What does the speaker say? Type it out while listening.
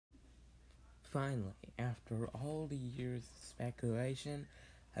Finally, after all the years of speculation,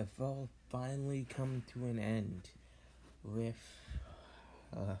 have all finally come to an end with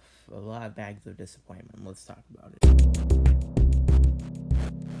a lot of bags of disappointment. Let's talk about it.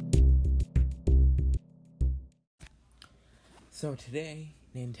 So today,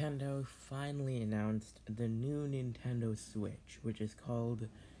 Nintendo finally announced the new Nintendo Switch, which is called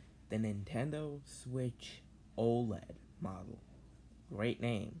the Nintendo Switch OLED model. Great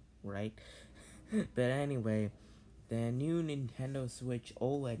name, right? But anyway, the new Nintendo Switch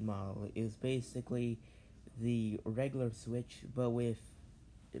OLED model is basically the regular Switch, but with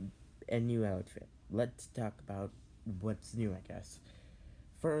a new outfit. Let's talk about what's new, I guess.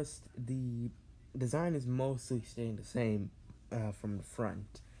 First, the design is mostly staying the same from the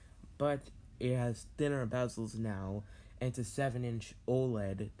front, but it has thinner bezels now, and it's a 7-inch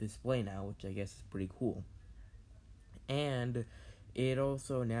OLED display now, which I guess is pretty cool. And it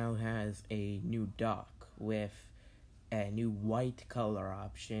also now has a new dock with a new white color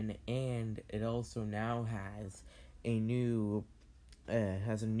option, and it also now has a new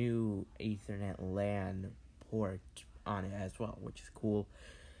Ethernet LAN port on it as well, which is cool.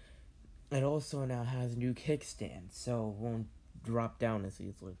 It also now has a new kickstand, so it won't drop down as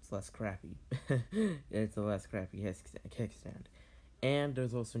easily. It's less crappy. It's a less crappy kickstand. And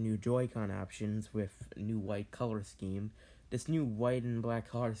there's also new Joy-Con options with new white color scheme. This new white and black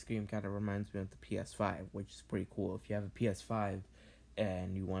color scheme kind of reminds me of the PS5, which is pretty cool. If you have a PS5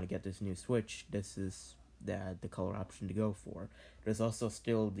 and you want to get this new Switch, this is the color option to go for. There's also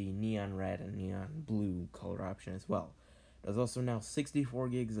still the neon red and neon blue color option as well. There's also now 64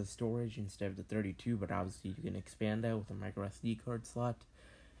 gigs of storage instead of the 32, but obviously you can expand that with a micro SD card slot.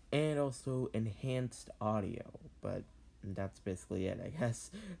 And also enhanced audio, but that's basically it, I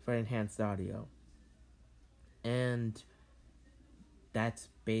guess, for enhanced audio. And that's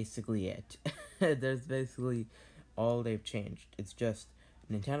basically it. There's basically all they've changed. It's just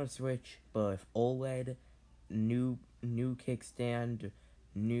Nintendo Switch, but with OLED, new kickstand,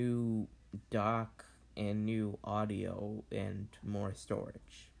 new dock, and new audio, and more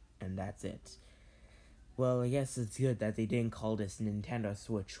storage. And that's it. Well, I guess it's good that they didn't call this Nintendo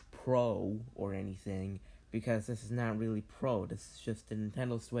Switch Pro or anything, because this is not really Pro. This is just a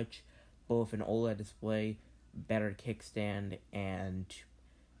Nintendo Switch, but with an OLED display, better kickstand, and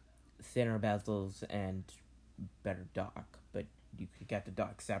thinner bezels, and better dock. But you could get the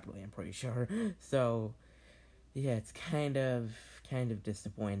dock separately, I'm pretty sure. So, yeah, it's kind of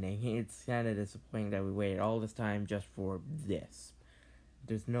disappointing. It's kind of disappointing that we waited all this time just for this.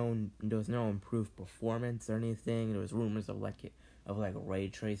 There was no improved performance or anything. There was rumors of ray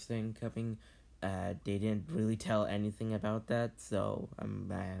tracing coming. They didn't really tell anything about that, so I'm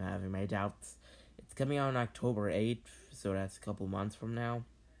having my doubts. It's coming out on October 8th, so that's a couple months from now.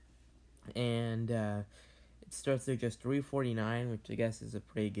 And it starts at just $349, which I guess is a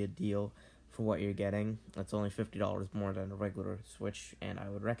pretty good deal for what you're getting. That's only $50 more than a regular Switch, and I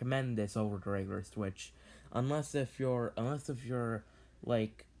would recommend this over the regular Switch, unless if you're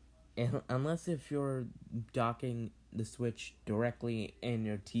docking the Switch directly in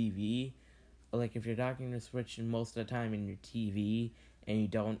your TV. Like, if you're docking the Switch most of the time in your TV and you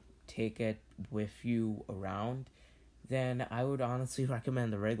don't take it with you around, then I would honestly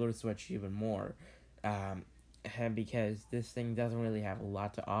recommend the regular Switch even more. Because this thing doesn't really have a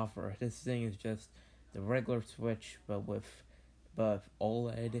lot to offer. This thing is just the regular Switch, but with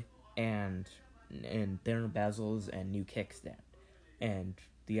OLED and thinner bezels and new kickstand, and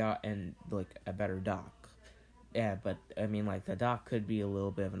like a better dock. Yeah, but I mean, like, the dock could be a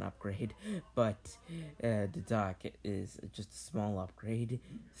little bit of an upgrade, but the dock is just a small upgrade.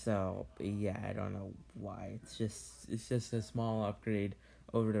 So yeah, I don't know why. It's just a small upgrade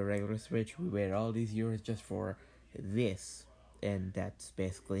over the regular Switch. We waited all these years just for this, and that's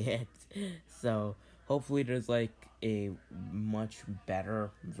basically it. So hopefully there's like a much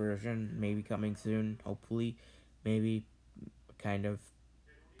better version maybe coming soon. Hopefully, maybe, kind of,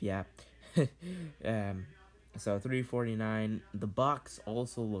 yeah. So $349. The box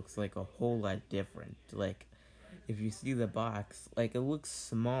also looks like a whole lot different. Like, if you see the box, like, it looks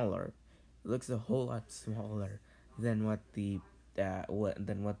smaller. It looks a whole lot smaller than what the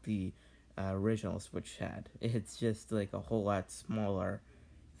original Switch had. It's just like a whole lot smaller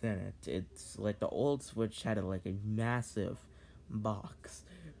than it. It's like the old Switch had like a massive box,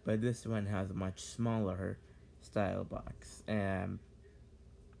 but this one has a much smaller style box.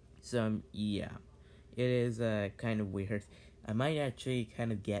 So yeah, it is kind of weird. I might actually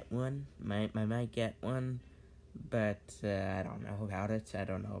kind of get one. I might get one, but I don't know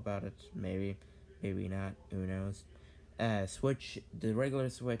about it. Maybe not. Who knows? Switch, the regular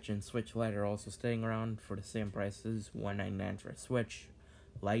Switch and Switch Lite are also staying around for the same prices: $199 for a Switch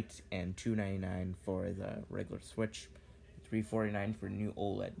Lite and $299 for the regular Switch, $349 for a new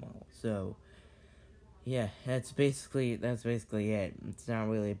OLED model. So yeah, that's basically it. It's not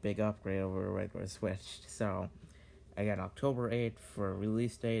really a big upgrade over a regular Switch. So I got October 8th for a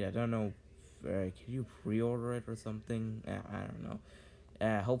release date. I don't know. Can you pre-order it or something? I don't know.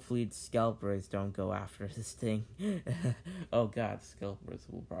 Hopefully scalpers don't go after this thing. Oh god, scalpers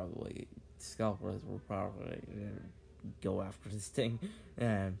will probably go after this thing.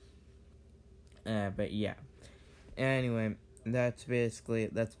 But yeah. Anyway, that's basically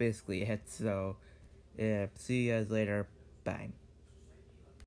it. So, see you guys later. Bye.